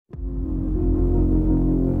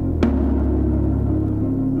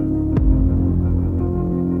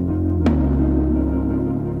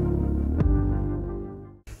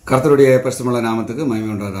கர்த்தருடைய பரிசுத்தமுள்ள நாமத்துக்கு மகிமை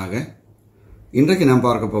உண்டாவதாக. இன்றைக்கு நாம்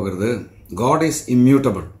பார்க்க போகிறது God is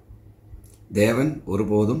immutable. தேவன்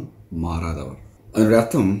ஒருபோதும் மாறாதவர். அதனுடைய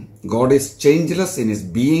அர்த்தம் God is changeless in his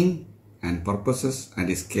being and purposes and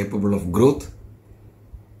is capable of growth,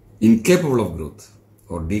 incapable of growth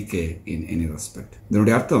or decay in any respect.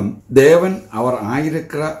 இதனுடைய அர்த்தம் தேவன் அவர்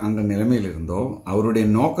ஆயிருக்கிற அந்த நிலைமையில் இருந்தோ அவருடைய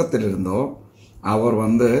நோக்கத்தில் இருந்தோ அவர்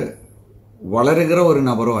வளருகிற ஒரு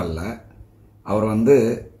நபரோ அல்ல. அவர்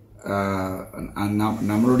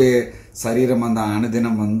நம்மளுடைய சரீரம்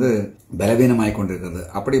அனுதினம் பலவீனமாய் கொண்டிருக்கிறது.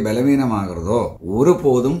 அப்படி பலவீனமாகிறதோ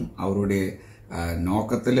ஒருபோதும் அவருடைய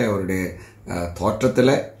நோக்கத்தில், அவருடைய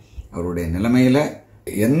தோற்றத்தில், அவருடைய நிலைமையில்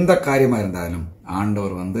எந்த காரியமாக இருந்தாலும்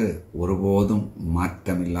ஆண்டவர் ஒருபோதும்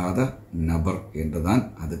மாற்றமில்லாத நபர் என்றுதான்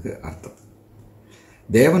அதுக்கு அர்த்தம்.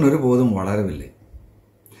 தேவன் ஒருபோதும் வளரவில்லை,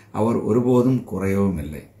 அவர் ஒருபோதும் குறையவும்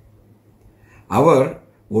இல்லை, அவர்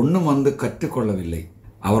ஒன்றும் கற்றுக்கொள்ளவில்லை,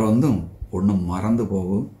 அவர் ஒன்றும் மறந்து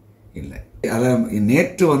போகவும் இல்லை.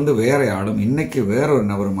 நேற்று வேற ஆளும் இன்னைக்கு வேறொரு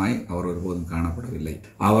நபருமாய் அவர் ஒருபோதும் காணப்படவில்லை.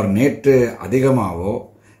 அவர் நேற்று அதிகமாகவோ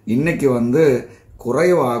இன்னைக்கு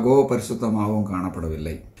குறைவாகவோ பரிசுத்தமாகவும்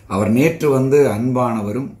காணப்படவில்லை. அவர் நேற்று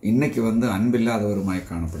அன்பானவரும் இன்னைக்கு அன்பில்லாதவருமாய்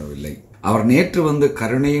காணப்படவில்லை. அவர் நேற்று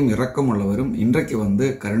கருணையும் இரக்கம் உள்ளவரும் இன்றைக்கு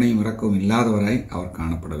கருணையும் இரக்கமும் இல்லாதவராய் அவர்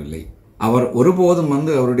காணப்படவில்லை. அவர் ஒருபோதும்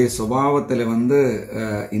அவருடைய சுபாவத்தில்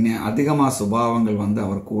அதிகமாக சுபாவங்கள்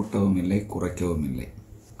அவர் கூட்டவும் இல்லை, குறைக்கவும் இல்லை.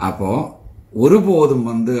 அப்போ ஒருபோதும்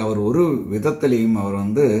அவர் ஒரு விதத்திலையும் அவர்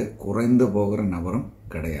குறைந்து போகிற நபரும்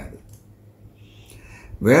கிடையாது.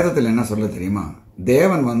 வேதத்தில் என்ன சொல்ல தெரியுமா?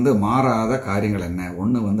 தேவன் மாறாத காரியங்கள் என்ன?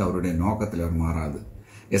 ஒன்று அவருடைய நோக்கத்தில் அவர் மாறாது.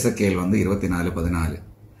 எசேக்கியேல் 24:14,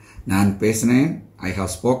 நான் பேசினேன், I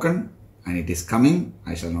have spoken and it is coming,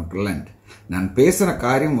 I shall not relent. நான் பேசுகிற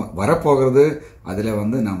காரியம் வரப்போகிறது, அதில்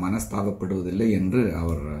நான் மனஸ்தாபப்படுவதில்லை என்று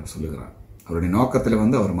அவர் சொல்லுகிறார். அவருடைய நோக்கத்தில்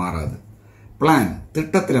அவர் மாறாது. பிளான்,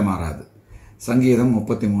 திட்டத்தில் மாறாது. சங்கீதம்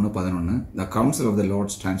 33:11, the counsel of the Lord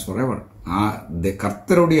stands forever.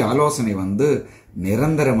 கர்த்தருடைய ஆலோசனை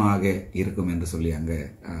நிரந்தரமாக இருக்கும் என்று சொல்லி அங்கே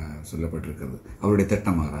சொல்லப்பட்டிருக்கிறது. அவருடைய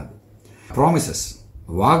திட்டம் மாறாது. ப்ராமிசஸ்,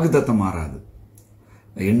 வாக்குத்தத்தம் மாறாது.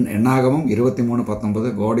 எண்ணாகமும் 23:19,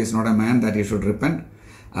 God is not a man that he should repent.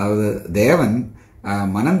 அதாவது தேவன்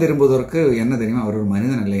மனம் திரும்புவதற்கு என்ன தெரியுமா, அவர் ஒரு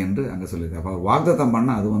மனிதன் இல்லை என்று அங்கே சொல்லியிருக்கார். அப்போ வாக்குத்தத்தம் பண்ண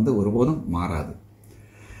அது ஒருபோதும் மாறாது.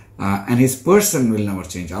 and his person will never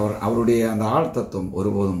change. அவருடைய அந்த ஆள் தத்துவம்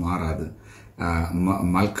ஒருபோதும் மாறாது.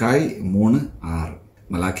 மல்காய் 3:6,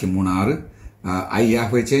 மலாக்கி 3:6, ஐ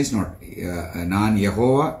யாஹ்வே சேஞ்ச் நாட், நான்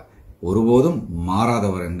யெகோவா ஒருபோதும்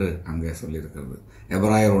மாறாதவர் என்று அங்கே சொல்லியிருக்கிறது.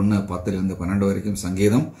 எபிராயர் 1:10-12 வரைக்கும்,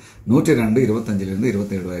 சங்கீதம் 102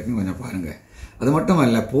 25-27 வரைக்கும் கொஞ்சம் பாருங்க. அது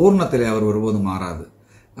மட்டுமல்ல, பூர்ணத்தில் அவர் ஒருபோதும் மாறாது.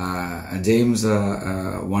 ஜேம்ஸ்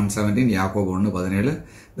 1:17, யாக்கோபு 1:17,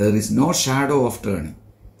 there is no shadow of turning.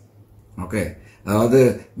 Okay, அதாவது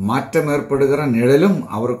மாற்றம் ஏற்படுகிற நிழலும்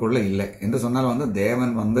அவருக்குள்ள இல்லை என்று சொன்னால்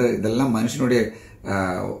தேவன் இதெல்லாம் மனுஷனுடைய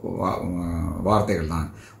வார்த்தைகள் தான்.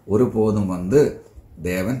 ஒருபோதும்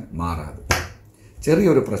தேவன் மாறாது. சரி,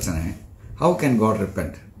 ஒரு பிரச்சனை, ஹவு கேன் காட்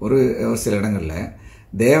ரிப்பெண்ட்? ஒரு சில இடங்களில்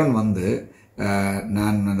தேவன்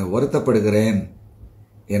நான் வருத்தப்படுகிறேன்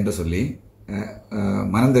என்று சொல்லி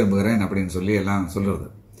மனம் திரும்புகிறேன் அப்படின்னு சொல்லி எல்லாம் சொல்கிறது.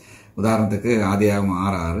 உதாரணத்துக்கு ஆதியாகமம்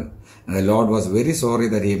 6:6, the Lord was very sorry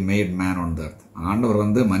that he made man on the earth.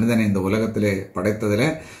 ஆண்டவர் மனிதனை இந்த உலகத்திலே படைத்ததில்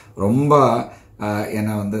ரொம்ப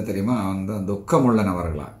என்ன தெரியுமா, துக்கமுள்ள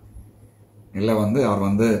நபர்களா இல்லை அவர்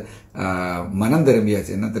மனம்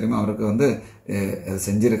திரும்பியாச்சு. என்ன தெரியுமா, அவருக்கு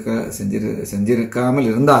செஞ்சிருக்காமல்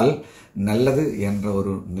இருந்தால் நல்லது என்ற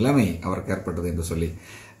ஒரு நிலைமை அவருக்கு ஏற்பட்டது என்று சொல்லி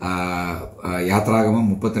யாத்ராகமம்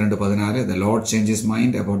 32:14, the Lord changed his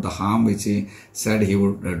mind about the harm which he said he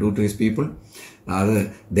would do to his people. அதாவது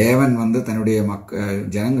தேவன் தன்னுடைய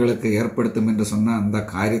ஜனங்களுக்கு ஏற்படுத்தும் என்று சொன்ன அந்த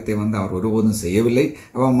காரியத்தை அவர் ஒருபோதும் செய்யவில்லை,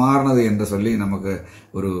 அவன் மாறினது என்று சொல்லி நமக்கு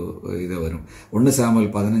ஒரு இது வரும். 1 சாமுவேல்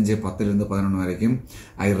 15:10-11 வரைக்கும்,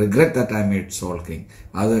 I regret that I made Saul king.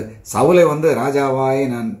 அது சவுலை ராஜாவாய்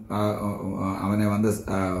நான் அவனை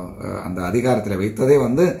அந்த அதிகாரத்தில் வைத்ததே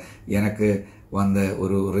எனக்கு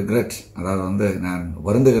ஒரு ரிக்ரெட், அதாவது நான்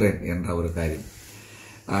வருந்துகிறேன் என்ற ஒரு காரியம்.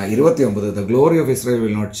 29, the glory of Israel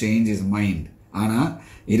will not change his mind. ஆனால்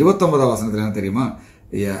 29 வசனத்தில் என்ன தெரியுமா,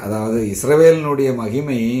 அதாவது இஸ்ரவேலினுடைய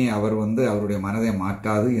மகிமை அவர் அவருடைய மனதை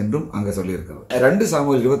மாற்றாது என்றும் அங்கே சொல்லியிருக்கிறது. 2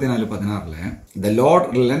 Samuel 24:16, the Lord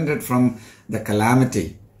relented from the calamity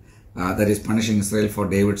that is punishing Israel for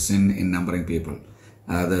David's sin in numbering people.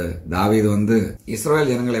 அதாவது தாவீது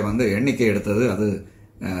இஸ்ரவேல் ஜனங்களை எண்ணிக்கை எடுத்தது அது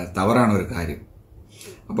தவறான ஒரு காரியம்.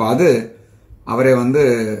 அப்போ அது அவரை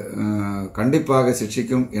கண்டிப்பாக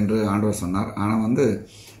சிக்ஷிக்கும் என்று ஆண்டவர் சொன்னார். ஆனால்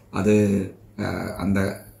அது அந்த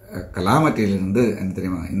கலாமட்டியிலிருந்து என்ன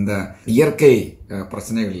தெரியுமா, இந்த இயற்கை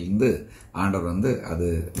பிரச்சனைகளிலிருந்து ஆண்டவர் வந்து அது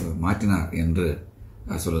மாற்றினார் என்று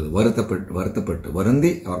சொல்லுது. வருத்தப்பட்டு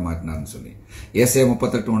வருந்தி அவர் மாற்றினார்னு சொல்லி. ஏசாயா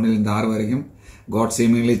 38:1-6 வரைக்கும் God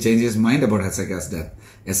seemingly changed his mind about Hezekiah's death.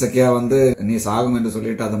 எசக்கியா வந்து நீ சாகும் என்று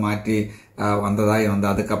சொல்லிட்டு அதை மாற்றி வந்ததாய் வந்து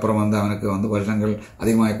அதுக்கப்புறம் வந்து அவனுக்கு வந்து வருஷங்கள்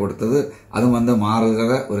அதிகமாக கொடுத்தது, அதுவும் வந்து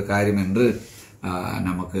மாறுகிற ஒரு காரியம் என்று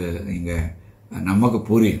நமக்கு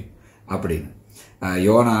புரியும் அப்படின்னு.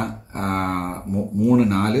 YONO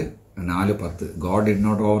 3:4-10 God did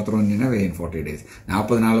not overthrow Nineveh in 40 days.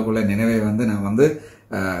 40 நாளுக்குள்ள நினைவை வந்து நான் வந்து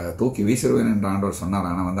தூக்கி வீசிடுவேன் என்று ஆண்டவர் சொன்னார்.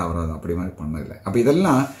 ஆனால் வந்து அவர் அப்படி மாதிரி பண்ணதில்லை. அப்போ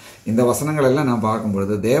இதெல்லாம் இந்த வசனங்கள் எல்லாம் நான்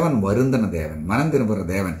பார்க்கும்பொழுது தேவன் வருந்தின தேவன், மனம் திரும்புகிற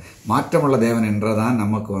தேவன், மாற்றமுள்ள தேவன் என்றதான்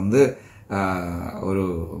நமக்கு வந்து ஒரு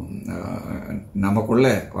நமக்குள்ள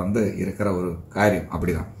வந்து இருக்கிற ஒரு காரியம்.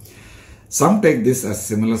 அப்படிதான். Some take this as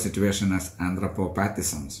similar situation as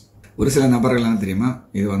anthropopathisms. ஒரு சில நபர்கள் என்ன தெரியுமா,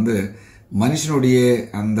 இது வந்து மனுஷனுடைய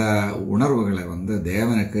அந்த உணர்வுகளை வந்து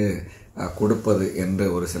தேவனுக்கு கொடுப்பது என்று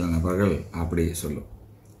ஒரு சில நபர்கள் அப்படி சொல்லும்.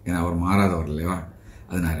 ஏன்னா அவர் மாறாதவர் இல்லையா,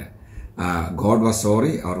 அதனால God was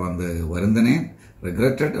sorry, அவர் வந்து வருந்தினேன்,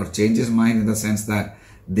 regretted or changed his mind in the sense that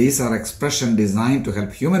these are expression designed to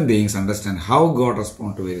help human beings understand how God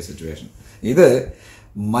responds to various situations. இது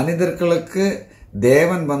மனிதர்களுக்கு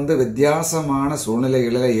தேவன் வந்து வித்தியாசமான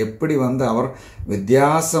சூழ்நிலைகளில் எப்படி வந்து அவர்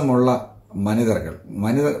வித்தியாசமுள்ள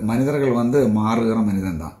மனிதர்கள் வந்து மாறுகிற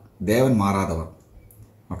மனிதன் தான். தேவன் மாறாதவர்.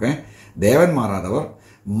 ஓகே, தேவன் மாறாதவர்,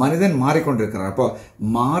 மனிதன் மாறிக்கொண்டிருக்கிறார். அப்போ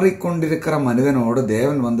மாறிக்கொண்டிருக்கிற மனிதனோடு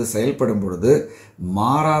தேவன் வந்து செயல்படும் பொழுது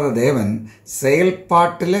மாறாத தேவன்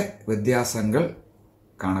செயல்பாட்டில் வித்தியாசங்கள்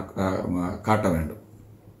காட்ட வேண்டும்.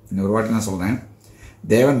 இன்னொரு வாட்டி நான் சொல்றேன்,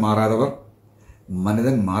 தேவன் மாறாதவர்,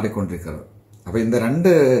 மனிதன் மாறிக்கொண்டிருக்கிறவர். அப்போ இந்த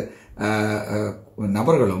ரெண்டு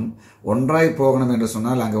நபர்களும் ஒன்றாய் போகணும் என்று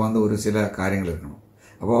சொன்னால் அங்கே வந்து ஒரு சில காரியங்கள் இருக்கணும்.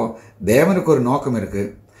 அப்போது தேவனுக்கு ஒரு நோக்கம்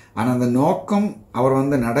இருக்குது. ஆனால் அந்த நோக்கம் அவர்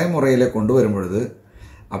வந்து நடைமுறையில் கொண்டு வரும் பொழுது,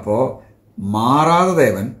 அப்போது மாறாத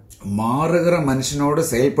தேவன் மாறுகிற மனுஷனோடு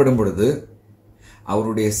செயல்படும் பொழுது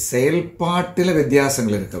அவருடைய செயல்பாட்டில்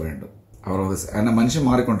வித்தியாசங்கள் இருக்க வேண்டும். அவர் மனுஷன்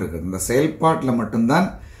மாறிக்கொண்டிருக்கிறது, இந்த செயல்பாட்டில் மட்டும்தான்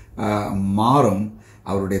மாறும்.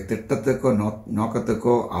 அவருடைய திட்டத்துக்கோ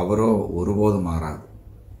நோக்கத்துக்கோ அவரோ ஒருபோதும் மாறாது.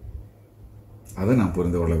 அது நான்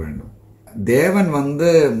புரிந்து கொள்ள வேண்டும். தேவன் வந்து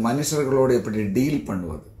மனுஷர்களோடு எப்படி டீல்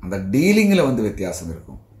பண்ணுவது, அந்த டீலிங்கில் வந்து வித்தியாசம்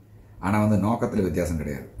இருக்கும். ஆனால் வந்து நோக்கத்தில் வித்தியாசம்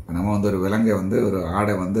கிடையாது. நம்ம வந்து ஒரு விலங்கை வந்து ஒரு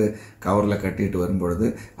ஆடை வந்து கவரில் கட்டிட்டு வரும்பொழுது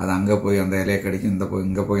அது அங்கே போய் அந்த இலையை கடிக்கும்,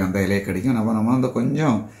 இங்கே போய் அந்த இலையை கடிக்கும். நம்ம வந்து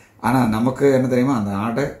கொஞ்சம், ஆனால் நமக்கு என்ன தெரியுமா, அந்த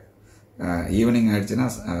ஆடை ஈவினிங் ஆயிடுச்சுன்னா,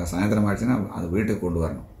 சாயந்தரம் ஆயிடுச்சுன்னா அது வீட்டுக்கு கொண்டு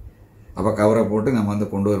வரணும். அப்போ கவரை போட்டு நம்ம வந்து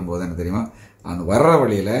கொண்டு வரும்போது என்ன தெரியுமா, அந்த வர்ற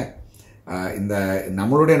வழியில் இந்த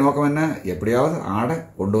நம்மளுடைய நோக்கம் என்ன, எப்படியாவது ஆடை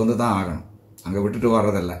கொண்டு வந்து தான் ஆகணும், அங்கே விட்டுட்டு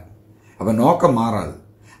வர்றதில்லை. அப்போ நோக்கம் மாறாது.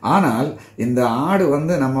 ஆனால் இந்த ஆடு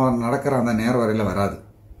வந்து நம்ம நடக்கிற அந்த நேர வரையில் வராது,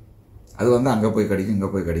 அது வந்து அங்கே போய் கடிக்கும், இங்கே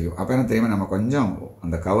போய் கடிக்கும். அப்போ என்ன தெரியுமா, நம்ம கொஞ்சம்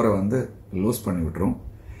அந்த கவரை வந்து லூஸ் பண்ணி விட்டுரும்.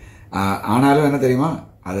 ஆனாலும் என்ன தெரியுமா,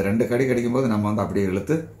 அது 2 கடி கடிக்கும்போது நம்ம வந்து அப்படியே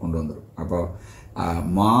இழுத்து கொண்டு வந்துடும். அப்போ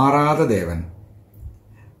மாறாத தேவன்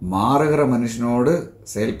மாறுகிற மனுஷனோடு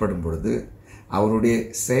செயல்படும் பொழுது அவருடைய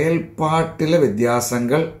செயல்பாட்டில்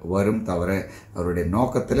வித்தியாசங்கள் வரும் தவிர அவருடைய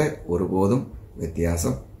நோக்கத்தில் ஒருபோதும்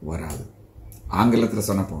வித்தியாசம் வராது. ஆங்கிலத்தில்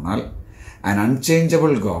சொன்ன போனால், an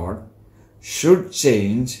unchangeable God should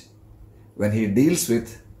change when he deals with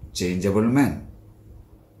changeable men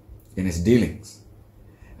in his dealings.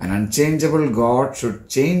 An unchangeable God should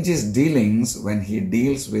change his dealings when he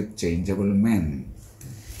deals with changeable men.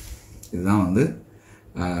 இதுதான் வந்து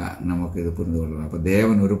நமக்கு இது புரிந்து கொள்ளணும். அப்போ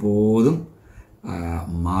தேவன் ஒருபோதும்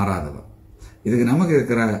மாறாதவர். இதுக்கு நமக்கு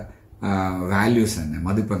இருக்கிற வேல்யூஸ் என்ன,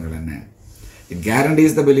 மதிப்பெண்கள் என்ன? It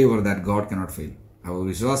guarantees the believer that God cannot fail. அவர்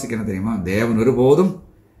விசுவாசிக்க என்ன தெரியுமா, தேவன் ஒருபோதும்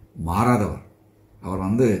மாறாதவர், அவர்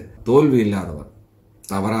வந்து தோல்வி இல்லாதவர்,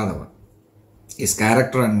 தவறாதவர். Is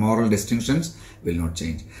character and moral distinctions will not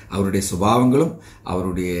change. அவருடைய சுபாவங்களும்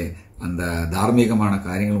அவருடைய அந்த தார்மீகமான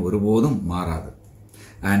காரியங்களும் ஒருபோதும் மாறாது.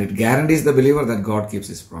 And it guarantees the believer that God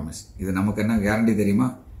keeps is promise. இது நமக்கு என்ன கேரண்டி தெரியுமா,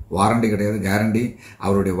 வாரண்டி கிடையாது, கேரண்டி.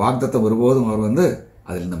 அவருடைய வாக்தத்தை ஒருபோதும் அவர் வந்து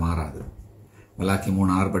அதிலிருந்து மாறாது. மலாக்கி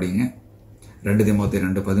 3:6 படிங்க, 2 தீமோத்தேயு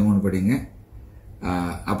 2:13 படிங்க.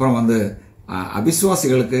 அப்புறம் வந்து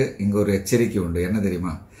அவிசுவாசிகளுக்கு இங்கே ஒரு எச்சரிக்கை உண்டு. என்ன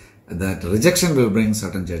தெரியுமா, that rejection will bring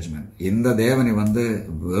certain judgment. இந்த தேவனை வந்து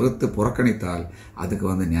வெறுத்து புறக்கணித்தால் அதுக்கு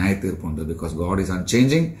வந்து நியாய தீர்ப்பு உண்டு. Because God is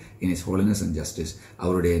unchanging in his holiness and justice.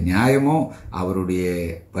 அவருடைய நியாயமோ அவருடைய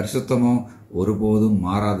பரிசுத்தமோ ஒருபோதும்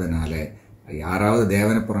மாறாதனால யாராவது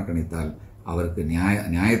தேவனை புறக்கணித்தால் அவருக்கு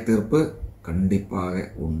நியாய தீர்ப்பு கண்டிப்பாக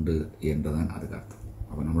உண்டு என்றுதான் அதுக்கு அர்த்தம்.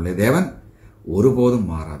 அப்போ நம்முடைய தேவன் ஒருபோதும்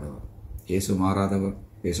மாறாதவர். இயேசு மாறாதவர்,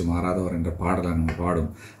 இயேசு மாறாதவர் என்ற பாடலை நம்ம பாடும்.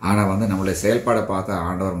 ஆனால் வந்து நம்மளுடைய செயல்பாடை பார்த்தா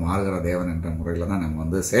ஆண்டவர் மாறுகிற தேவன் என்ற முறையில் தான் நம்ம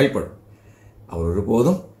வந்து செயல்படும். அவர்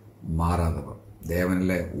ஒருபோதும் மாறாதவர்.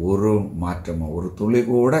 தேவனில் ஒரு மாற்றமோ ஒரு துளி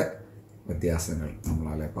கூட வித்தியாசங்கள்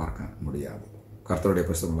நம்மளால் பார்க்க முடியாது. கர்த்தருடைய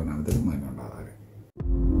பரிசுத்தமுள்ள நாமத்துக்கு மகிமை உண்டாவதாக.